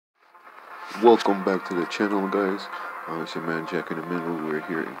Welcome back to the channel, guys. It's your man Jack in the Middle. We're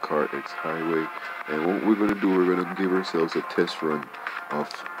here in Car X Highway, and what we're gonna do, we're gonna give ourselves a test run of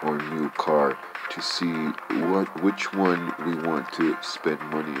our new car to see which one we want to spend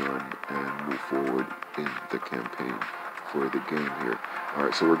money on and move forward in the campaign for the game here. All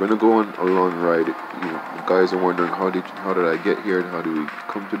right, so we're gonna go on a long ride. You guys are wondering how did I get here and how do we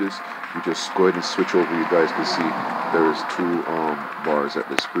come to this? You just go ahead and switch over. You guys can see there's two bars at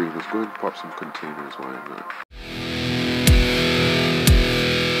the screen. Let's go ahead and pop some containers. Why not?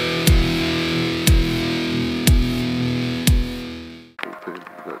 Open.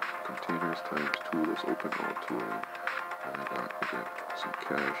 We got containers times 2. Let's open all 2 of them. And we got some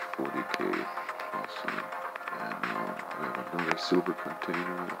cash, 40K. Awesome. And we have another silver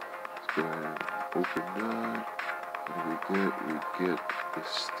container. Let's go ahead and open that. What do we get? We get the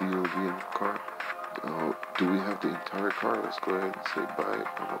steel vehicle car. Do we have the entire car? Let's go ahead and say buy it.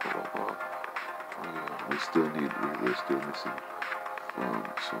 Blah, blah, blah, blah. We still need. We're still missing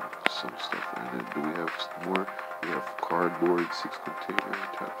some stuff. And then do we have more? We have cardboard, 6 containers.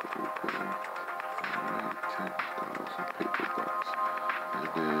 Tap to open. Alright, 10,000 paper box. And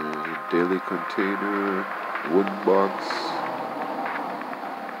then daily container, wooden box.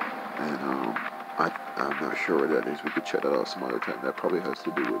 And I'm not sure what that is. We could check that out some other time. That probably has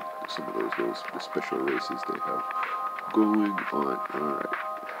to do with some of the special races they have going on. Alright.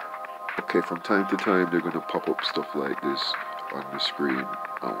 Okay, from time to time they're gonna pop up stuff like this on the screen.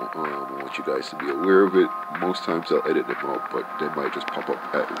 I want you guys to be aware of it. Most times I'll edit them out, but they might just pop up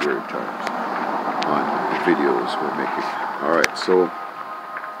at weird times on the videos we're making. Alright, so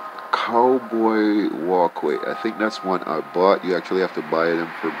Cowboy Walkway. I think that's one I bought. You actually have to buy them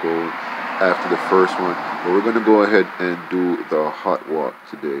for gold after the first one. But we're gonna go ahead and do the hot walk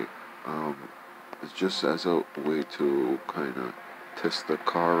today. It's just as a way to kind of test the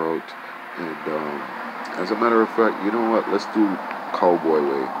car out. And as a matter of fact, you know what? Let's do Cowboy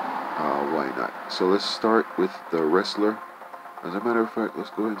Way. Why not? So let's start with the wrestler. As a matter of fact, let's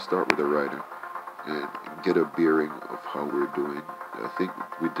go ahead and start with the rider and get a bearing of how we're doing. I think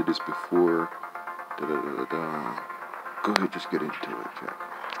we did this before. Go ahead, just get into it, Jack.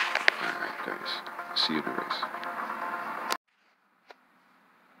 Alright, guys. See you in the race.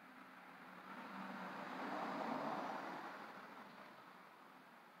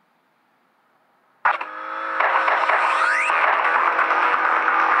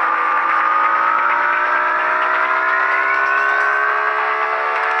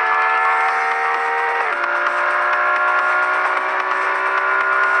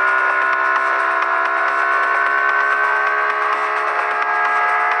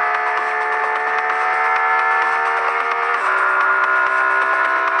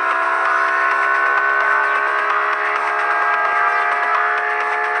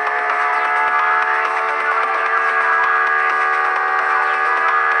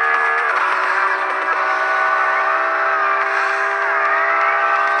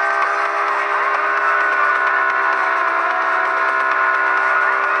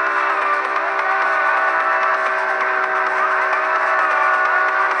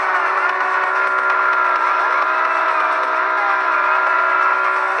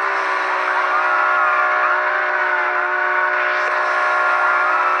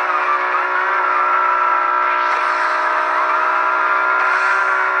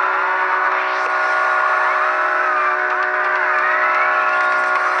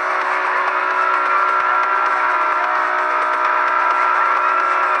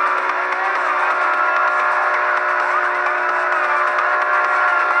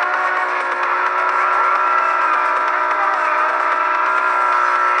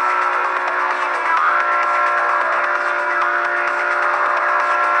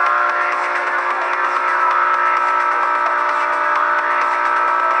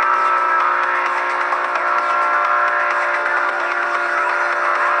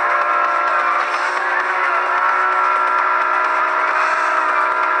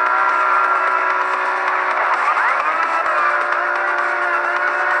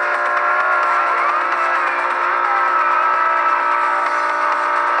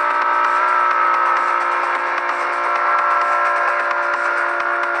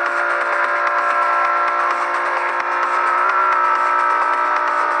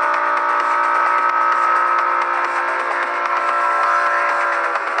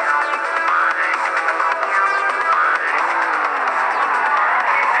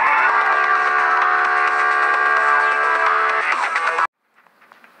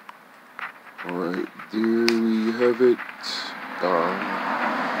 Alright, there we have it.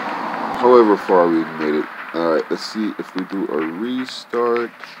 However far we've made it. Alright, let's see if we do a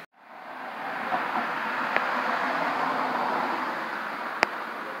restart.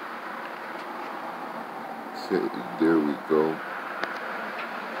 Okay, there we go.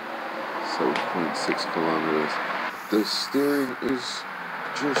 7.6 kilometers. The steering is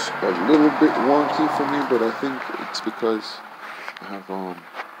just a little bit wonky for me, but I think it's because I have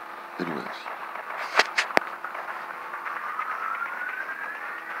anyways.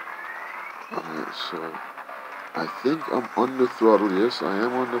 Alright, so I think I'm on the throttle. Yes, I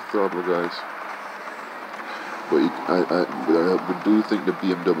am on the throttle, guys. But I do think the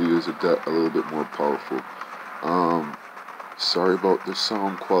BMW is a little bit more powerful. Sorry about the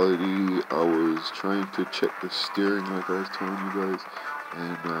sound quality. I was trying to check the steering like I was telling you guys,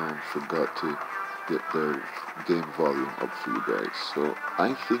 and forgot to get the game volume up for you guys. So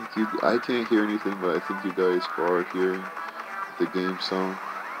I think I can't hear anything, but I think you guys are hearing the game sound.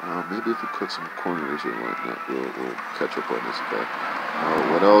 Maybe if we cut some corners or whatnot, we'll catch up on this guy.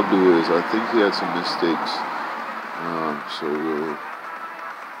 What I'll do is, I think he had some mistakes.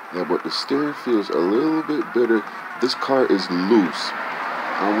 Yeah, but the steering feels a little bit better. This car is loose.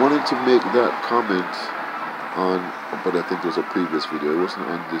 I wanted to make that comment on, but I think it was a previous video. It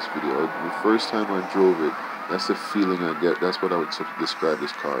wasn't on this video. The first time I drove it, that's the feeling I get. That's what I would describe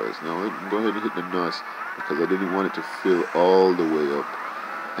this car as. Now, go ahead and hit the NOS because I didn't want it to fill all the way up,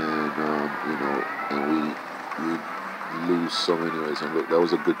 and and we lose some anyways. And look, that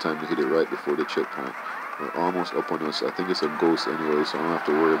was a good time to hit it right before the checkpoint. We're almost up on us. I think it's a ghost anyway, so I don't have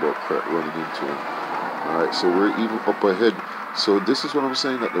to worry about running into him. Alright, so we're even up ahead. So this is what I'm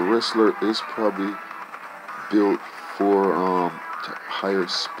saying, that the wrestler is probably built for higher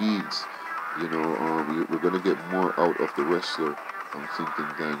speeds. We're going to get more out of the wrestler, I'm thinking,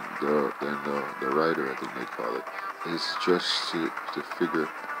 than the rider, I think they call it. It's just to figure.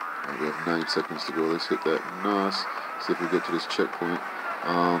 We have 9 seconds to go. Let's hit that NOS. See if we get to this checkpoint.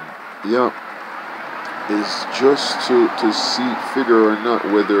 Yeah. Is just to figure or not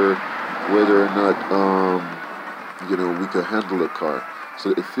whether or not we can handle the car.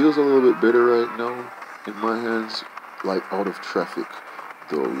 So it feels a little bit better right now in my hands, like out of traffic,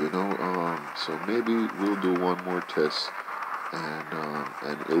 though. So maybe we'll do one more test, and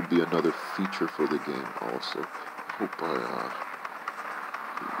it'll be another feature for the game also. I hope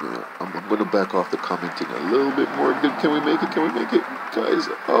I'm gonna back off the commenting a little bit more. Can we make it? Can we make it, guys?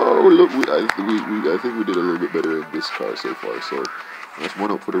 Oh, look, I think we did a little bit better in this car so far. So that's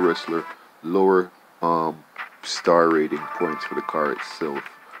one up for the wrestler. Lower star rating points for the car itself.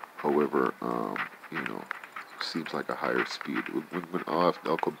 However, seems like a higher speed.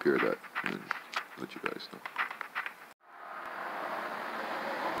 I'll compare that and let you guys know.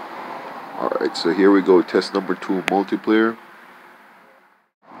 All right, so here we go. Test number 2, multiplayer.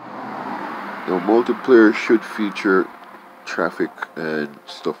 Now, multiplayer should feature traffic and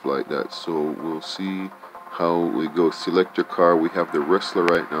stuff like that, so we'll see how we go. Select your car. We have the wrestler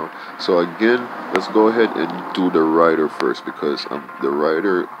right now. So again, let's go ahead and do the rider first, because the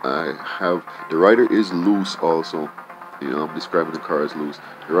rider is loose also. I'm describing the car as loose.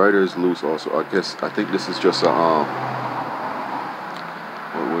 The rider is loose also. I think this is just a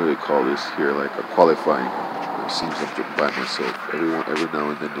what do they call this here? Like a qualifying. It seems I'm just by myself. Every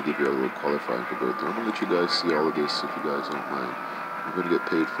now and then they give you a little qualifying to go through. I'm gonna let you guys see all of this if you guys don't mind. You're gonna get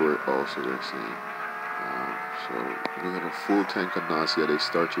paid for it also, they're saying. So we got a full tank of NOS. Yeah, they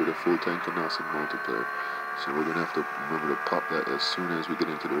start you with a full tank of NOS in multiplayer. So we're gonna have to remember to pop that as soon as we get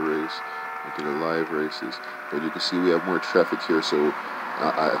into the race, into the live races. But you can see we have more traffic here. So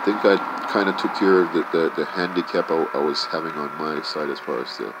I think I kind of took care of the handicap I was having on my side as far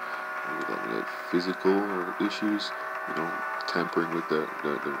as the physical issues, tampering with the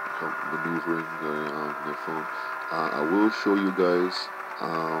maneuvering the phone. I will show you guys,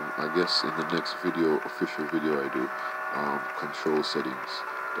 I guess in the next video, official video I do, control settings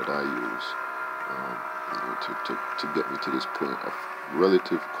that I use to get me to this point of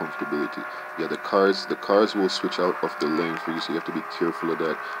relative comfortability. Yeah, the cars will switch out of the lane for you, so you have to be careful of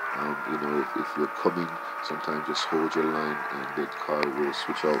that. If you're coming, sometimes just hold your line and the car will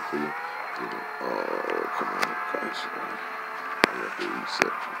switch out for you. Oh, come on, guys. I have to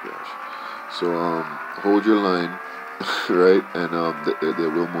reset. Gosh. So, hold your line, right? And they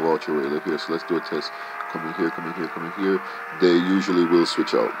will move out your way. Look here. So let's do a test. Come in here, come in here, come in here. They usually will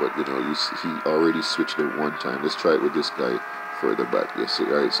switch out, but he already switched it one time. Let's try it with this guy further back. Yes. So,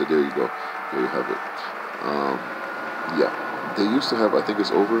 all right. So there you go. There you have it. Yeah. They used to have. I think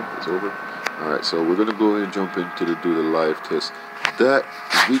it's over. It's over. All right. So we're gonna go ahead and jump into do the live test. That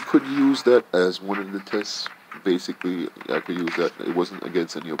we could use that as one of the tests. Basically, I could use that. It wasn't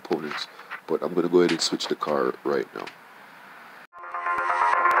against any opponents, but I'm gonna go ahead and switch the car right now.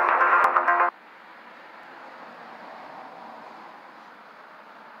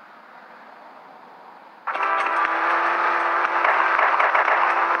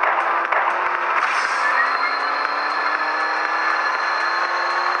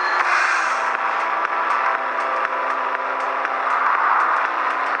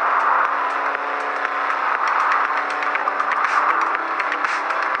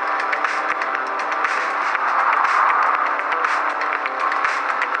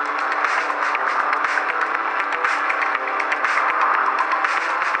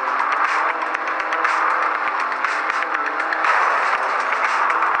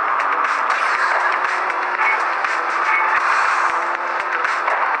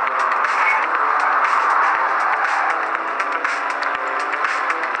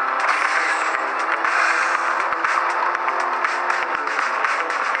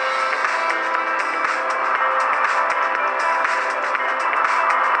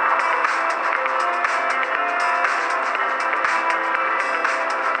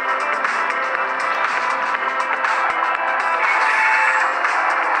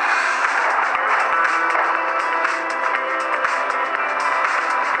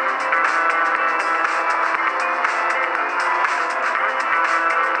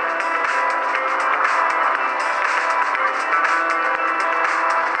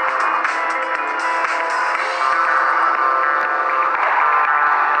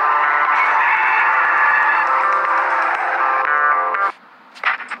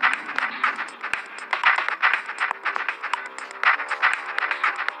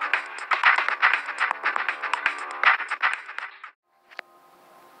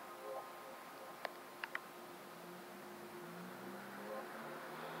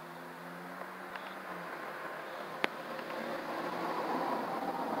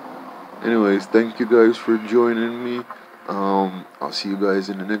 Anyways, thank you guys for joining me. I'll see you guys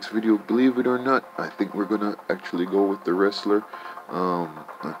in the next video. Believe it or not, I think we're gonna actually go with the wrestler.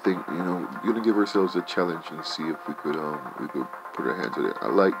 I think, you know, we're gonna give ourselves a challenge and see if we could put our hands on it. I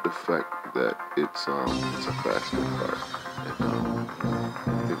like the fact that it's a faster car, and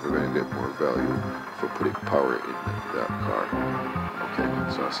I think we're gonna get more value for putting power in that car. Okay,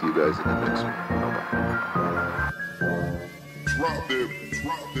 so I'll see you guys in the next one. Bye bye.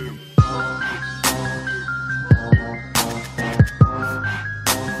 Drop them.